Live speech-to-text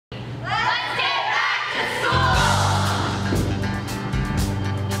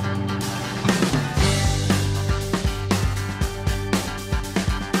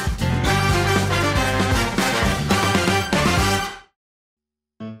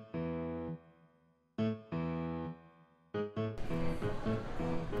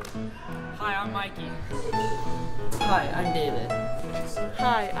Hi, I'm Mikey. Hi, I'm David.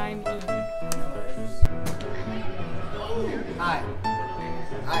 Hi, I'm Ian. Hi,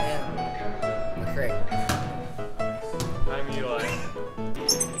 I am Craig. I'm Eli.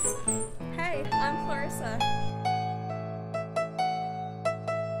 Hey, I'm Clarissa.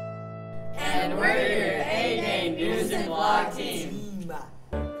 And we're your A-Game News and Vlog team.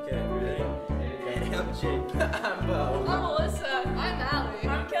 Okay, you ready? I'm Jake. I'm Bo. I'm Melissa. I'm Allie.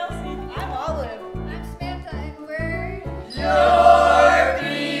 I'm Kelsey. I'm Olive. I'm Samantha, and we're Your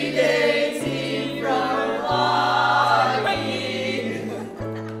B-Game team from vlogging.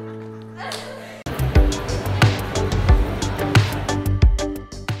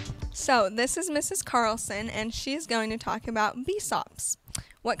 So, this is Mrs. Carlson, and she's going to talk about BSOPs.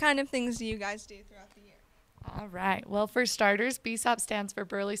 What kind of things do you guys do throughout the year? All right. Well, for starters, BSOP stands for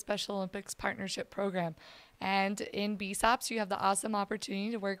Burley Special Olympics Partnership Program. And in BSOPs, you have the awesome opportunity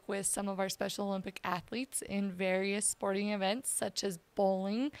to work with some of our Special Olympic athletes in various sporting events such as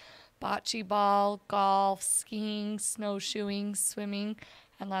bowling, bocce ball, golf, skiing, snowshoeing, swimming,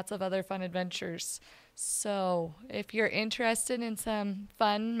 and lots of other fun adventures. So if you're interested in some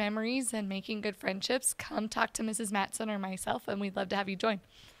fun memories and making good friendships, come talk to Mrs. Matson or myself, and we'd love to have you join.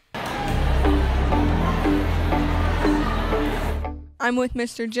 I'm with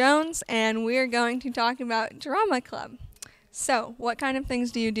Mr. Jones, and we're going to talk about Drama Club. So, what kind of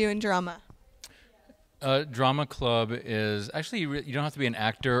things do you do in drama? Drama Club is actually, you don't have to be an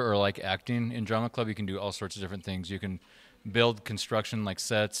actor or like acting. In Drama Club, you can do all sorts of different things. You can build construction like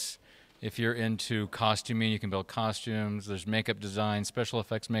sets. If you're into costuming, you can build costumes. There's makeup design, special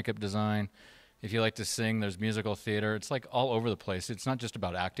effects makeup design. If you like to sing, there's musical theater. It's like all over the place. It's not just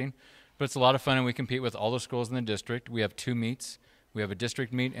about acting, but it's a lot of fun, and we compete with all the schools in the district. We have 2 meets. We have a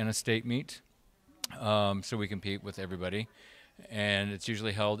district meet and a state meet, so we compete with everybody. And it's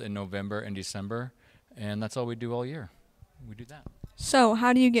usually held in November and December, and that's all we do all year. We do that. So,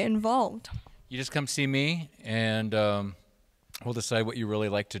 how do you get involved? You just come see me, and we'll decide what you really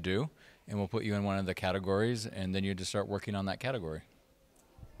like to do, and we'll put you in one of the categories, and then you just start working on that category.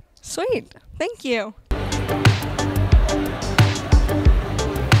 Sweet. Thank you.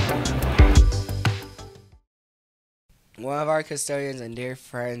 One of our custodians and dear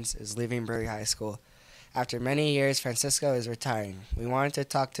friends is leaving Burley High School. After many years, Francisco is retiring. We wanted to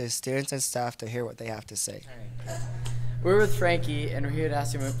talk to students and staff to hear what they have to say. We're with Franky, and we're here to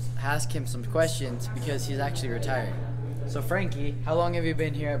ask him some questions because he's actually retiring. So Franky, how long have you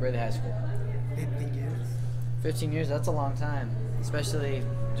been here at Burley High School? 15 years. 15 years, that's a long time, especially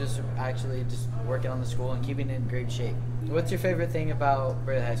just working on the school and keeping it in great shape. What's your favorite thing about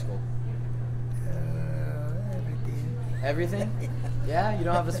Burley High School? Everything? Yeah? You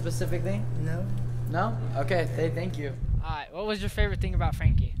don't have a specific thing? No. No? Okay, thank you. Alright, what was your favorite thing about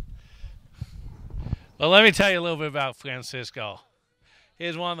Franky? Well, let me tell you a little bit about Francisco. He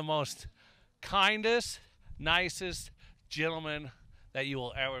is one of the most kindest, nicest gentlemen that you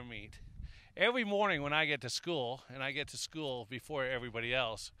will ever meet. Every morning when I get to school, and I get to school before everybody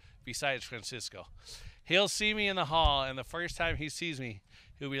else, besides Francisco, he'll see me in the hall, and the first time he sees me,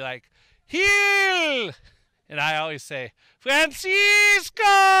 he'll be like, "Heel!" And I always say, "Francisco!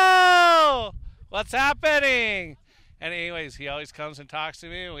 What's happening?" And anyways, he always comes and talks to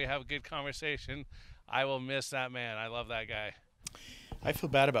me, and we have a good conversation. I will miss that man. I love that guy. I feel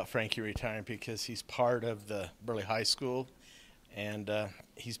bad about Franky retiring because he's part of the Burley High School, and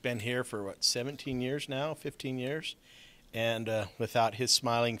he's been here for, 17 years now, 15 years, and without his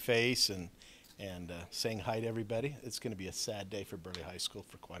smiling face and saying hi to everybody, it's going to be a sad day for Burley High School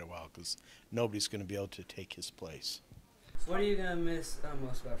for quite a while because nobody's going to be able to take his place. What are you going to miss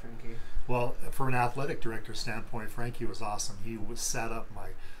most about Franky? Well, from an athletic director standpoint, Franky was awesome. He set up my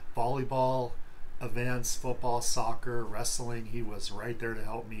volleyball events, football, soccer, wrestling. He was right there to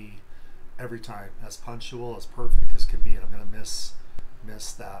help me every time, as punctual, as perfect as could be. And I'm going to miss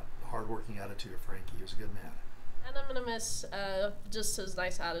that hardworking attitude of Franky. He was a good man. And I'm going to miss just his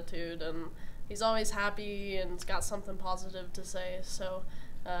nice attitude, and he's always happy and has got something positive to say, so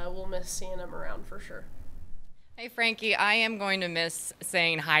we'll miss seeing him around for sure. Hey Franky, I am going to miss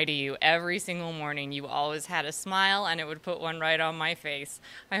saying hi to you every single morning. You always had a smile, and it would put one right on my face.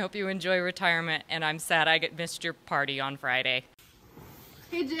 I hope you enjoy retirement, and I'm sad I missed your party on Friday.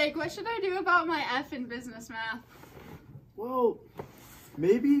 Hey Jake, what should I do about my F in business math? Well,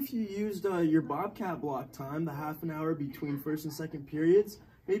 maybe if you used your Bobcat block time, the half an hour between first and second periods,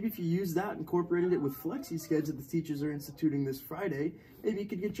 maybe if you used that, incorporated it with Flexisched that the teachers are instituting this Friday, maybe you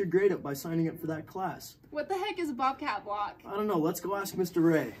could get your grade up by signing up for that class. What the heck is a Bobcat block? I don't know, let's go ask Mr.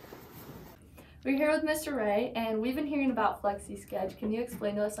 Ray. We're here with Mr. Ray, and we've been hearing about Flexisched. Can you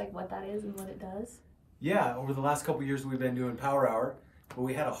explain to us what that is and what it does? Yeah, over the last couple years we've been doing Power Hour, but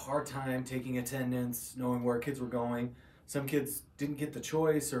we had a hard time taking attendance, knowing where kids were going. Some kids didn't get the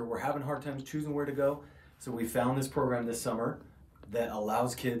choice or were having hard times choosing where to go. So we found this program this summer that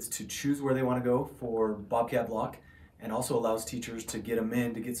allows kids to choose where they want to go for Bobcat block, and also allows teachers to get them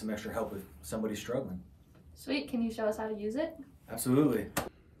in to get some extra help if somebody's struggling. Sweet, can you show us how to use it? Absolutely.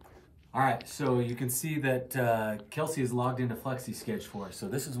 All right, so you can see that Kelsey is logged into Flexisched for us. So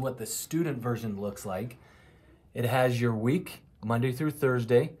this is what the student version looks like. It has your week, Monday through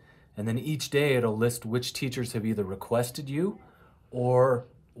Thursday, and then each day it'll list which teachers have either requested you or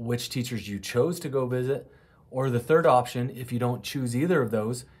which teachers you chose to go visit, or the third option, if you don't choose either of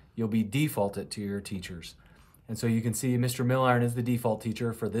those, you'll be defaulted to your teachers. And so you can see Mr. Milliron is the default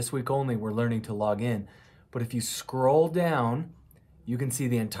teacher. For this week only, we're learning to log in. But if you scroll down, you can see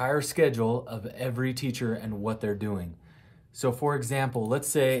the entire schedule of every teacher and what they're doing. So for example, let's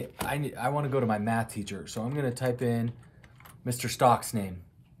say I want to go to my math teacher. So I'm going to type in Mr. Stock's name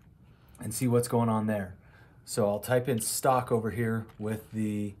and see what's going on there. So I'll type in Stock over here with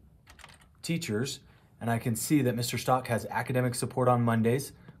the teachers, and I can see that Mr. Stock has academic support on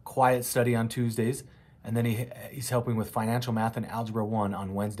Mondays, quiet study on Tuesdays, and then he's helping with financial math and algebra 1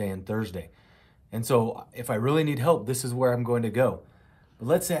 on Wednesday and Thursday. And so if I really need help, this is where I'm going to go. But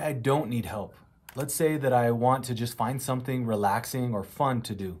let's say I don't need help. Let's say that I want to just find something relaxing or fun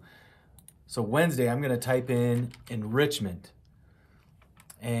to do. So Wednesday, I'm going to type in enrichment,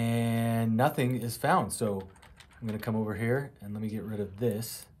 and nothing is found. So I'm going to come over here and let me get rid of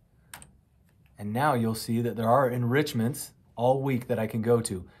this. And now you'll see that there are enrichments all week that I can go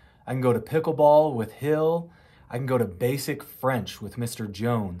to. I can go to pickleball with Hill. I can go to basic French with Mr.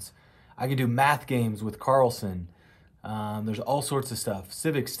 Jones. I can do math games with Carlson. There's all sorts of stuff.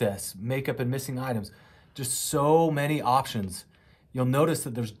 Civics tests, makeup and missing items. Just so many options. You'll notice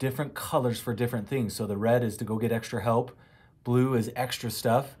that there's different colors for different things. So the red is to go get extra help. Blue is extra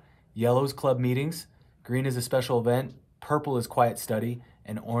stuff. Yellow is club meetings. Green is a special event. Purple is quiet study.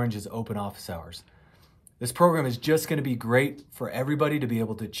 And orange is open office hours. This program is just going to be great for everybody to be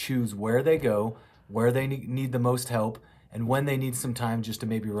able to choose where they go, where they need the most help, and when they need some time just to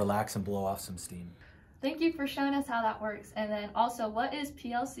maybe relax and blow off some steam. Thank you for showing us how that works. And then also, what is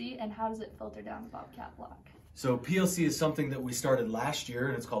PLC and how does it filter down the Bobcat block? So PLC is something that we started last year,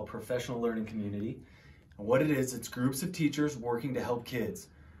 and it's called Professional Learning Community. And what it is, it's groups of teachers working to help kids.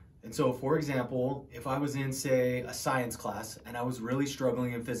 And so, for example, if I was in, say, a science class and I was really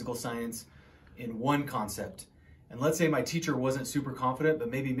struggling in physical science in one concept, and let's say my teacher wasn't super confident, but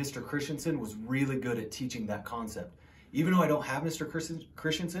maybe Mr. Christensen was really good at teaching that concept. Even though I don't have Mr.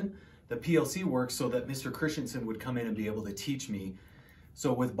 Christensen, the PLC works so that Mr. Christensen would come in and be able to teach me.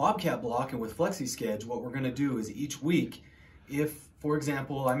 So with Bobcat Block and with Flexisched, what we're going to do is each week, if, for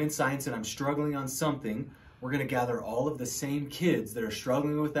example, I'm in science and I'm struggling on something, we're going to gather all of the same kids that are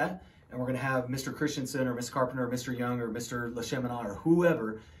struggling with that, and we're going to have Mr. Christensen or Miss Carpenter or Mr. Young or Mr. LeCheminat or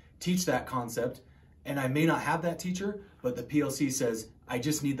whoever teach that concept. And I may not have that teacher, but the PLC says, I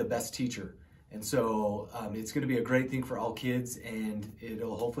just need the best teacher. And so it's going to be a great thing for all kids, and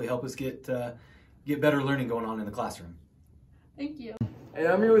it'll hopefully help us get better learning going on in the classroom. Thank you. Hey,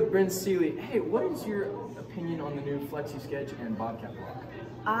 I'm here with Bryn Seeley. Hey, what is your opinion on the new Flexisched and Bobcat block?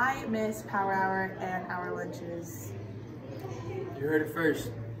 I miss Power Hour and our lunches. You heard it first.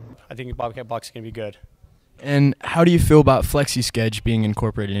 I think Bobcat block's going to be good. And how do you feel about Flexisched being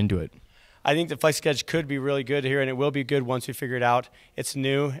incorporated into it? I think the Flexisched could be really good here, and it will be good once we figure it out. It's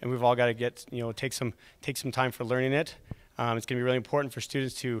new, and we've all got to take some time for learning it. It's going to be really important for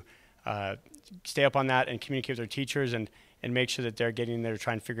students to stay up on that and communicate with their teachers and make sure that they're getting there to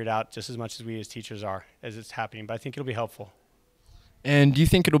try and figure it out just as much as we as teachers are as it's happening. But I think it'll be helpful. And do you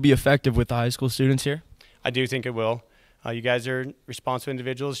think it'll be effective with the high school students here? I do think it will. You guys are responsible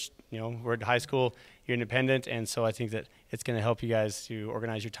individuals. We're at high school, you're independent, and so I think that it's going to help you guys to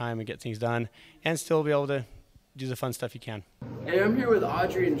organize your time and get things done and still be able to do the fun stuff you can. Hey, I'm here with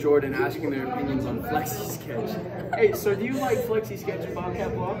Audrey and Jordan asking their opinions on Flexisched. Hey, so do you like Flexisched and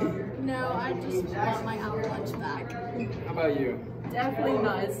Bobcat block? No, I just want my hour lunch back. How about you? Definitely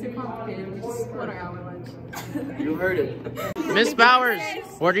not. It's too complicated. We just want our hour lunch. You heard it. Miss Bowers,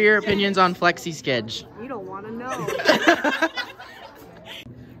 what are your opinions on Flexisched? You don't want to know.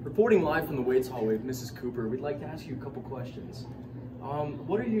 Reporting live from the Waits Hall with Mrs. Cooper, we'd like to ask you a couple questions.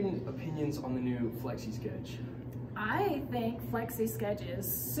 What are your opinions on the new Flexisched? I think Flexisched is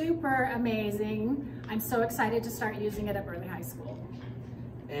super amazing. I'm so excited to start using it at Burley High School.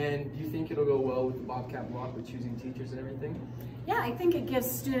 And do you think it'll go well with the Bobcat block with choosing teachers and everything? Yeah, I think it gives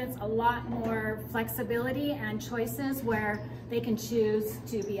students a lot more flexibility and choices where they can choose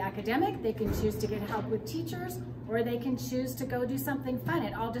to be academic, they can choose to get help with teachers, or they can choose to go do something fun.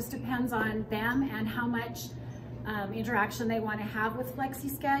 It all just depends on them and how much interaction they want to have with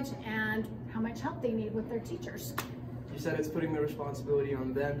Flexisched and how much help they need with their teachers. You said it's putting the responsibility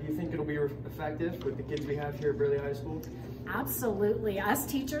on them. Do you think it'll be effective with the kids we have here at Burley High School? Absolutely. Us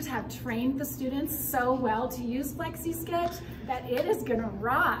teachers have trained the students so well to use Flexisched that it is going to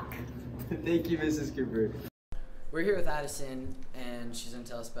rock. Thank you, Mrs. Cooper. We're here with Addison, and she's going to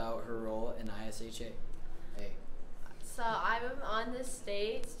tell us about her role in ISHA. Hey. So I'm on the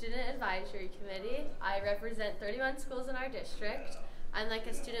State Student Advisory Committee. I represent 31 schools in our district. I'm like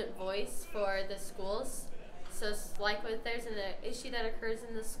a student voice for the schools. So like if there's an issue that occurs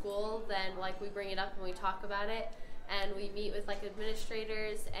in the school, then like we bring it up and we talk about it. And we meet with like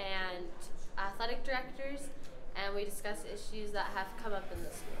administrators and athletic directors, and we discuss issues that have come up in the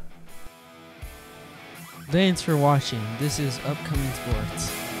school. Thanks for watching. This is Upcoming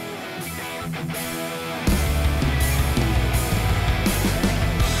Sports.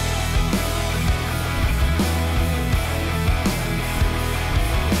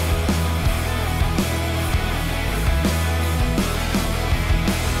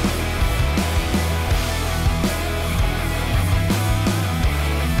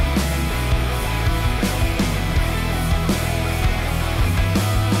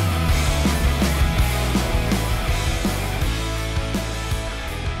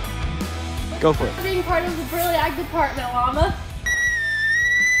 Go for it. Being part of the Burley Ag Department, Llama.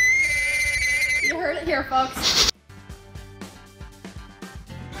 You heard it here, folks.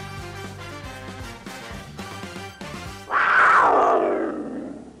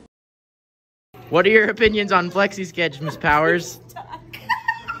 What are your opinions on Flexisched, Ms. Powers?